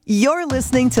You're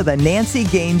listening to The Nancy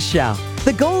Gaines Show.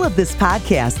 The goal of this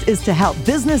podcast is to help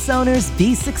business owners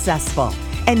be successful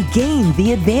and gain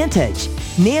the advantage.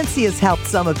 Nancy has helped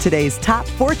some of today's top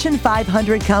Fortune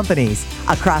 500 companies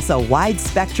across a wide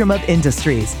spectrum of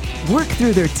industries work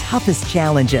through their toughest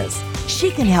challenges.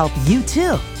 She can help you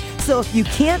too. So if you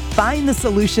can't find the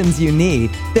solutions you need,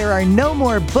 there are no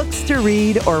more books to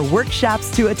read or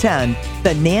workshops to attend.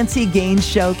 The Nancy Gaines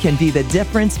Show can be the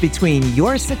difference between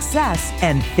your success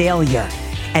and failure.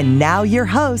 And now your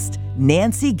host,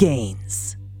 Nancy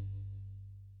Gaines.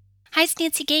 Hi, it's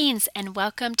Nancy Gaines, and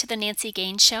welcome to the Nancy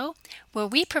Gaines Show, where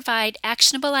we provide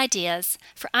actionable ideas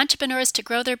for entrepreneurs to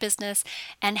grow their business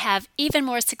and have even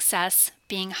more success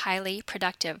being highly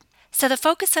productive. So the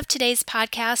focus of today's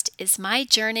podcast is my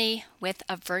journey with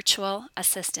a virtual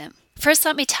assistant. First,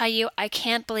 let me tell you, I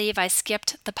can't believe I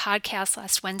skipped the podcast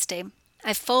last Wednesday.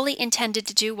 I fully intended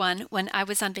to do one when I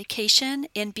was on vacation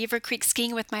in Beaver Creek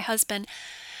skiing with my husband,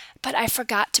 but I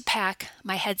forgot to pack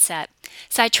my headset.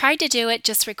 So I tried to do it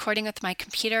just recording with my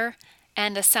computer,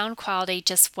 and the sound quality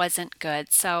just wasn't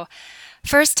good. So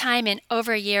first time in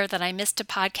over a year that I missed a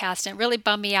podcast, and it really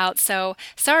bummed me out. So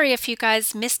sorry if you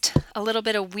guys missed a little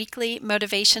bit of weekly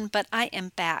motivation, but I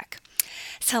am back.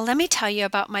 So let me tell you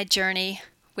about my journey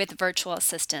with virtual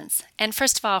assistants. And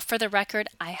first of all, for the record,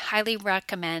 I highly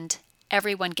recommend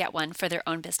everyone get one for their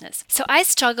own business. So I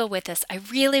struggle with this. I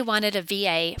really wanted a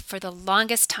VA for the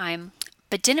longest time,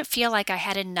 but didn't feel like I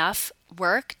had enough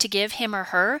work to give him or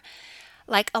her.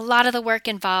 Like a lot of the work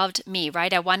involved me,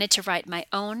 right? I wanted to write my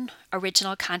own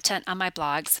original content on my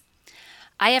blogs.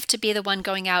 I have to be the one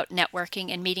going out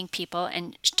networking and meeting people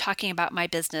and talking about my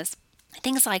business,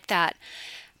 things like that.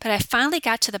 But I finally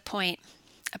got to the point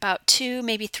about 2,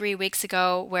 maybe 3 weeks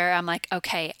ago where I'm like,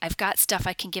 okay, I've got stuff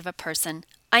I can give a person.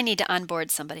 I need to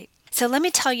onboard somebody. So let me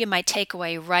tell you my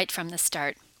takeaway right from the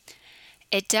start.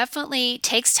 It definitely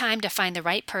takes time to find the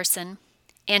right person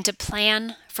and to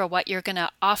plan for what you're going to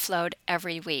offload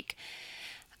every week.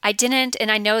 I didn't,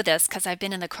 and I know this because I've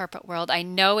been in the corporate world, I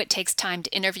know it takes time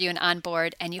to interview and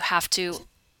onboard, and you have to,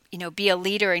 be a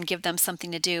leader and give them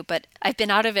something to do. But I've been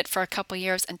out of it for a couple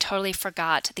years and totally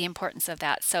forgot the importance of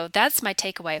that. So that's my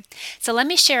takeaway. So let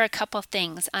me share a couple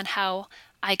things on how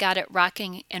I got it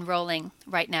rocking and rolling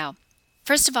right now.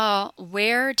 First of all,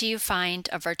 where do you find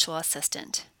a virtual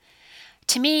assistant?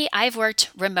 To me, I've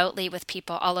worked remotely with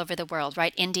people all over the world,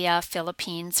 right? India,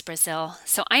 Philippines, Brazil.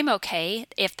 So I'm okay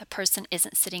if the person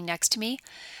isn't sitting next to me.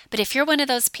 But if you're one of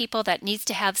those people that needs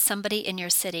to have somebody in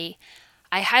your city,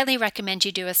 I highly recommend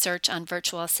you do a search on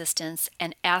virtual assistants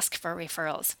and ask for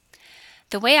referrals.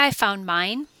 The way I found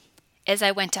mine is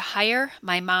I went to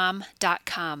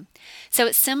hiremymom.com. So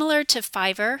it's similar to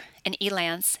Fiverr and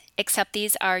Elance, except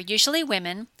these are usually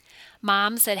women,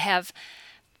 moms that have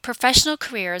professional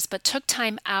careers but took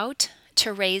time out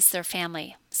to raise their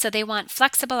family. So they want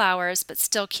flexible hours but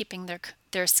still keeping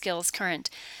their skills current.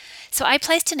 So I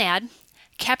placed an ad,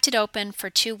 kept it open for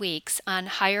 2 weeks on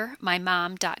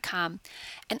hiremymom.com,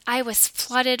 and I was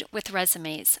flooded with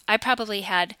resumes. I probably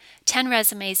had 10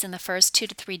 resumes in the first 2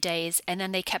 to 3 days, and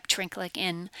then they kept trickling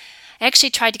in. I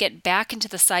actually tried to get back into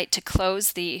the site to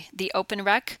close the open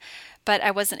rec, but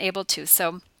I wasn't able to.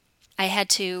 So I had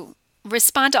to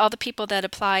respond to all the people that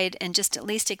applied and just at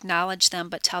least acknowledge them,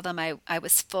 but tell them I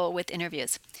was full with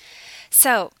interviews.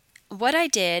 So what I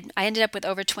did, I ended up with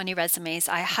over 20 resumes.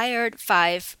 I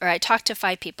talked to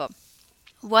 5 people.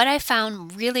 What I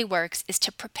found really works is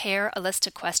to prepare a list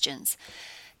of questions.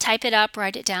 Type it up,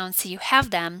 write it down so you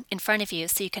have them in front of you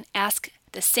so you can ask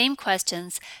the same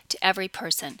questions to every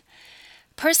person.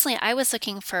 Personally, I was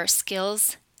looking for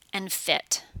skills and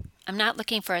fit. I'm not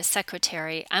looking for a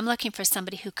secretary. I'm looking for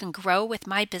somebody who can grow with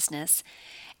my business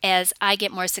as I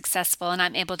get more successful and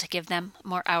I'm able to give them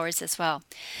more hours as well.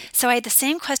 So I had the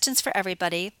same questions for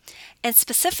everybody. And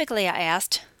specifically, I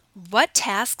asked, what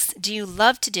tasks do you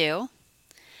love to do?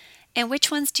 And which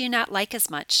ones do you not like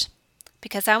as much?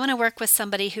 Because I want to work with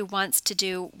somebody who wants to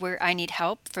do where I need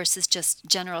help versus just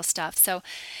general stuff. So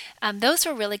those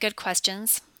were really good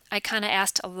questions. I kind of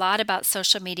asked a lot about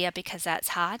social media because that's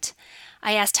hot.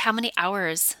 I asked how many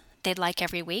hours they'd like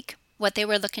every week, what they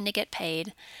were looking to get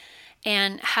paid,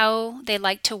 and how they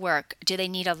like to work. Do they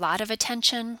need a lot of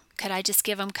attention? Could I just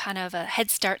give them kind of a head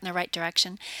start in the right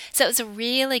direction? So it was a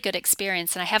really good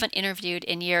experience, and I haven't interviewed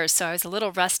in years, so I was a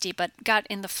little rusty, but got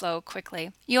in the flow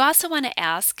quickly. You also want to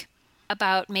ask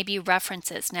about maybe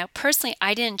references. Now, personally,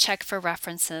 I didn't check for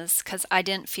references because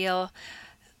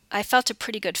I felt a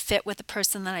pretty good fit with the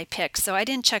person that I picked, so I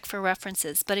didn't check for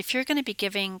references. But if you're going to be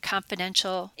giving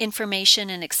confidential information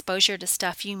and exposure to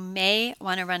stuff, you may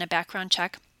want to run a background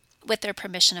check with their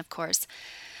permission, of course.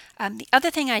 The other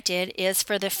thing I did is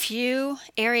for the few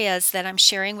areas that I'm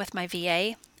sharing with my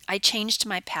VA, I changed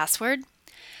my password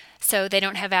so they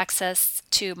don't have access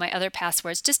to my other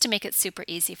passwords, just to make it super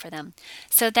easy for them.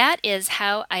 So that is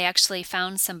how I actually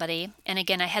found somebody. And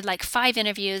again, I had like 5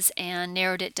 interviews and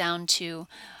narrowed it down to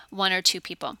 1 or 2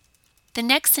 people. The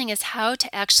next thing is how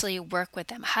to actually work with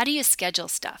them. How do you schedule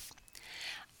stuff?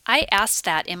 I asked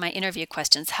that in my interview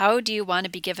questions. How do you want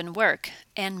to be given work?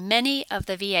 And many of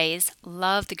the VAs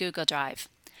love the Google Drive.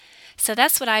 So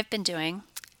that's what I've been doing.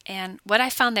 And what I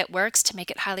found that works to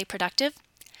make it highly productive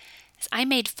is I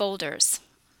made folders,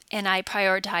 and I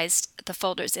prioritized the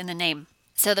folders in the name.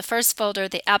 So the first folder,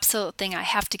 the absolute thing I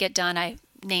have to get done, I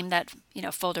named that,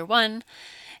 folder 1,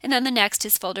 and then the next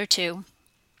is folder 2,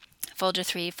 folder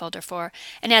 3, folder 4,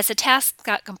 and as the task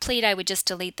got complete, I would just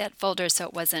delete that folder so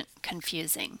it wasn't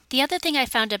confusing. The other thing I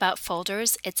found about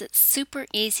folders is it's super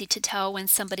easy to tell when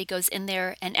somebody goes in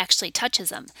there and actually touches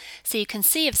them. So you can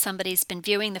see if somebody's been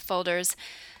viewing the folders,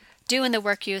 doing the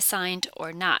work you assigned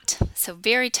or not. So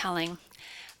very telling.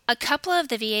 A couple of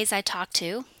the VAs I talked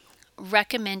to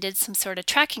recommended some sort of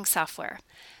tracking software.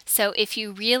 So if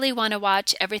you really want to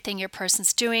watch everything your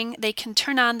person's doing, they can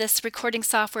turn on this recording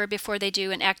software before they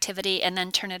do an activity and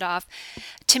then turn it off.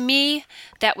 To me,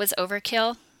 that was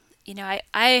overkill.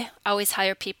 I always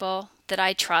hire people that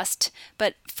I trust,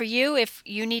 but for you, if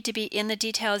you need to be in the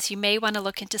details, you may want to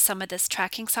look into some of this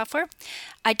tracking software.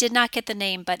 I did not get the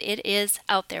name, but it is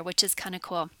out there, which is kind of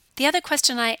cool. The other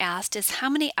question I asked is how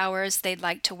many hours they'd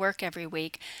like to work every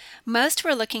week. Most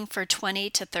were looking for 20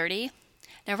 to 30.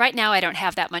 Now, right now, I don't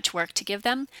have that much work to give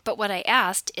them, but what I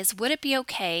asked is, would it be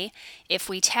okay if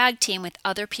we tag team with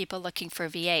other people looking for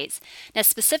VAs? Now,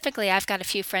 specifically, I've got a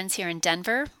few friends here in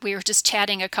Denver. We were just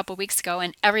chatting a couple weeks ago,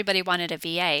 and everybody wanted a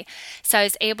VA. So I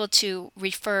was able to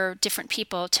refer different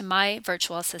people to my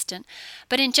virtual assistant.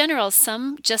 But in general,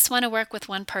 some just want to work with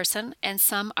one person, and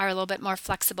some are a little bit more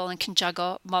flexible and can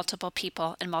juggle multiple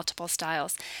people and multiple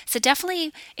styles. So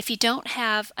definitely, if you don't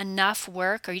have enough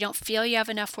work or you don't feel you have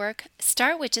enough work,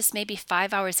 start with just maybe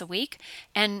 5 hours a week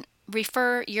and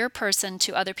refer your person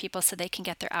to other people so they can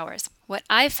get their hours. What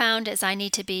I found is I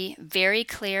need to be very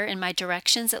clear in my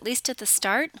directions, at least at the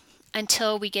start,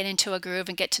 until we get into a groove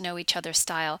and get to know each other's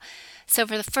style. So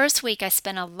for the first week, I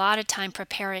spent a lot of time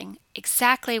preparing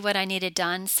exactly what I needed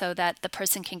done so that the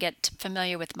person can get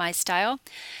familiar with my style.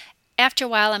 After a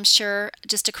while, I'm sure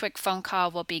just a quick phone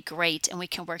call will be great and we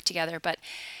can work together. But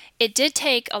it did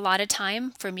take a lot of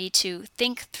time for me to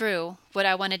think through what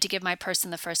I wanted to give my person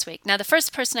the first week. Now, the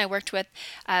first person I worked with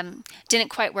didn't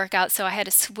quite work out, so I had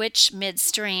to switch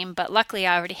midstream, but luckily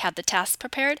I already had the task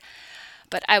prepared.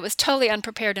 But I was totally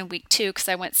unprepared in week 2 because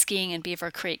I went skiing in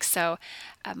Beaver Creek. So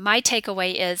my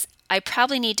takeaway is I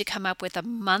probably need to come up with a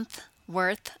month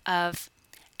worth of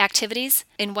activities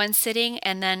in one sitting,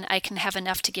 and then I can have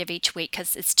enough to give each week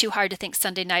because it's too hard to think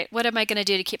Sunday night, what am I going to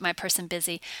do to keep my person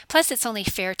busy? Plus, it's only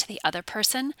fair to the other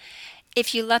person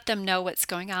if you let them know what's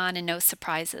going on and no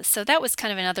surprises. So that was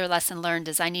kind of another lesson learned,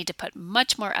 is I need to put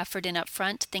much more effort in up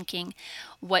front thinking,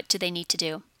 what do they need to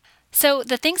do? So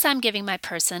the things I'm giving my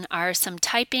person are some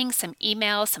typing, some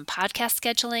email, some podcast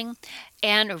scheduling,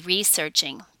 and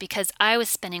researching, because I was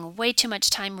spending way too much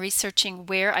time researching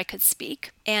where I could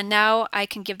speak. And now I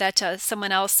can give that to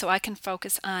someone else so I can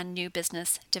focus on new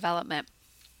business development.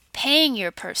 Paying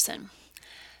your person.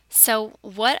 So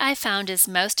what I found is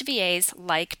most VAs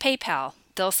like PayPal.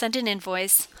 They'll send an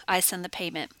invoice, I send the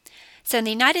payment. So in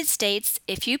the United States,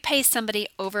 if you pay somebody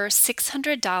over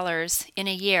 $600 in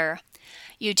a year,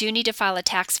 you do need to file a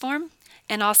tax form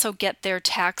and also get their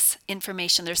tax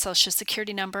information, their social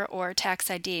security number or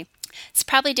tax ID. It's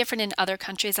probably different in other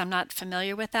countries. I'm not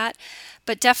familiar with that.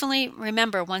 But definitely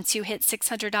remember, once you hit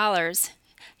 $600,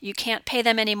 you can't pay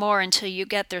them anymore until you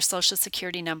get their social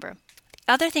security number.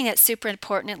 The other thing that's super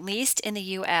important, at least in the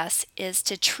U.S., is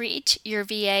to treat your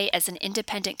VA as an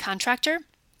independent contractor,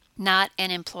 not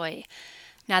an employee.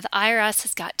 Now, the IRS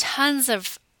has got tons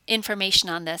of information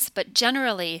on this, but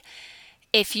generally,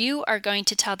 if you are going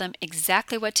to tell them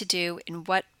exactly what to do, in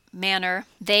what manner,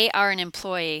 they are an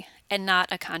employee and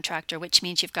not a contractor, which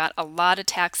means you've got a lot of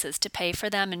taxes to pay for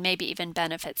them and maybe even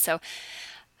benefits. So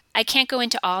I can't go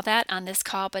into all that on this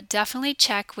call, but definitely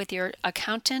check with your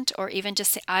accountant or even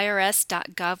just the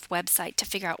irs.gov website to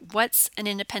figure out what's an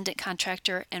independent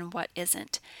contractor and what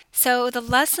isn't. So the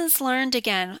lessons learned,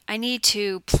 again, I need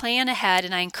to plan ahead,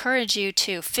 and I encourage you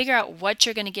to figure out what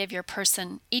you're going to give your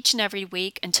person each and every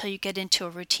week until you get into a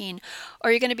routine,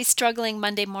 or you're going to be struggling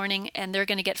Monday morning and they're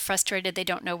going to get frustrated. They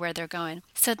don't know where they're going.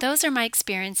 So those are my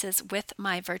experiences with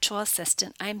my virtual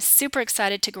assistant. I'm super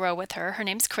excited to grow with her. Her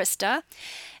name's Krista.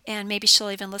 and maybe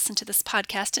she'll even listen to this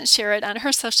podcast and share it on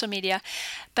her social media.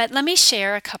 But let me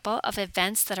share a couple of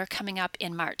events that are coming up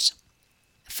in March.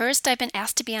 First, I've been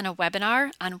asked to be on a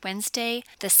webinar on Wednesday,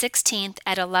 the 16th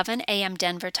at 11 a.m.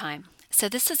 Denver time. So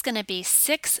this is going to be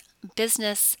 6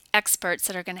 business experts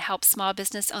that are going to help small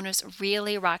business owners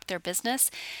really rock their business.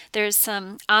 There's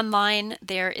some online,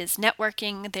 there is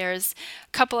networking, there's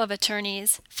a couple of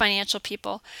attorneys, financial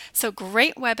people. So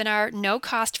great webinar, no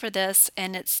cost for this,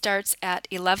 and it starts at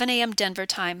 11 a.m. Denver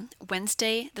time,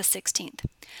 Wednesday the 16th.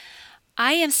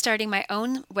 I am starting my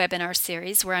own webinar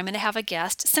series where I'm going to have a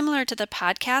guest similar to the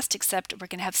podcast, except we're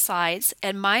going to have slides.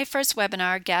 And my first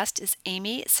webinar guest is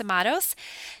Amy Samados.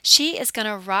 She is going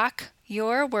to rock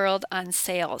your world on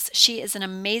sales. She is an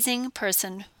amazing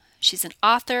person. She's an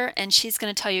author, and she's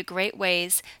going to tell you great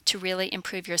ways to really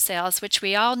improve your sales, which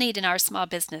we all need in our small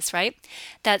business, right?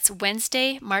 That's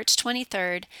Wednesday, March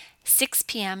 23rd, 6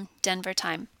 p.m. Denver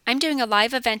time. I'm doing a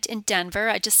live event in Denver.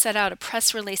 I just set out a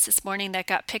press release this morning that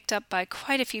got picked up by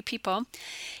quite a few people.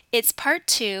 It's part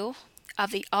 2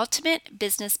 of the Ultimate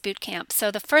Business Bootcamp.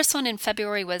 So the first one in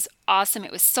February was awesome.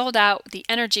 It was sold out. The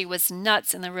energy was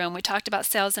nuts in the room. We talked about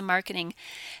sales and marketing.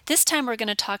 This time we're going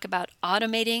to talk about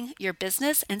automating your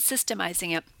business and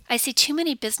systemizing it. I see too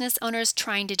many business owners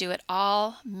trying to do it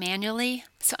all manually.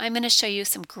 So I'm going to show you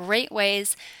some great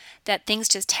ways that things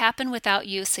just happen without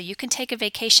you, so you can take a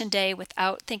vacation day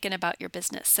without thinking about your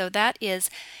business. So that is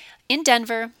in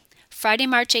Denver, Friday,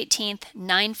 March 18th,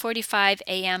 9:45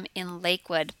 a.m. in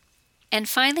Lakewood. And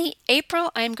finally, April,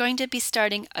 I'm going to be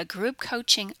starting a group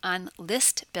coaching on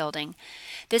list building.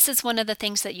 This is one of the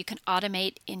things that you can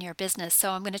automate in your business.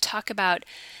 So I'm going to talk about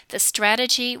the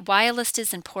strategy, why a list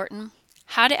is important,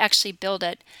 how to actually build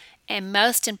it, and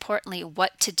most importantly,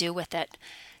 what to do with it.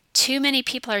 Too many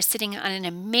people are sitting on an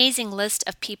amazing list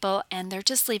of people and they're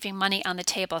just leaving money on the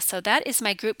table. So that is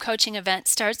my group coaching event,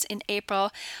 starts in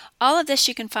April. All of this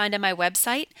you can find on my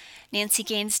website,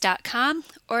 nancygaines.com,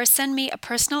 or send me a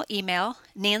personal email,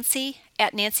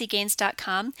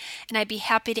 nancy@nancygaines.com, and I'd be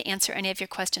happy to answer any of your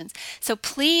questions. So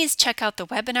please check out the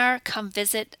webinar, come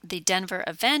visit the Denver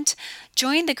event,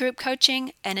 join the group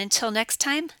coaching, and until next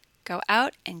time, go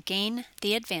out and gain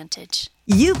the advantage.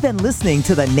 You've been listening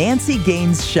to The Nancy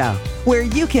Gaines Show, where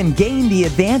you can gain the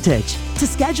advantage. To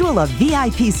schedule a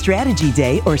VIP strategy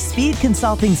day or speed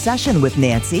consulting session with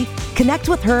Nancy, connect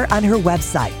with her on her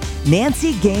website,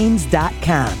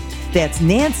 nancygaines.com. That's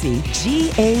Nancy,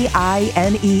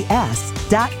 Gaines.com.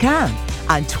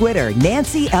 On Twitter,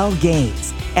 Nancy L.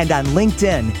 Gaines. And on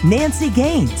LinkedIn, Nancy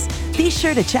Gaines. Be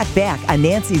sure to check back on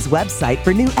Nancy's website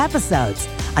for new episodes.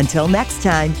 Until next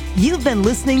time, you've been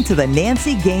listening to The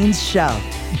Nancy Gaines Show.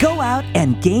 Go out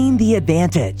and gain the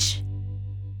advantage.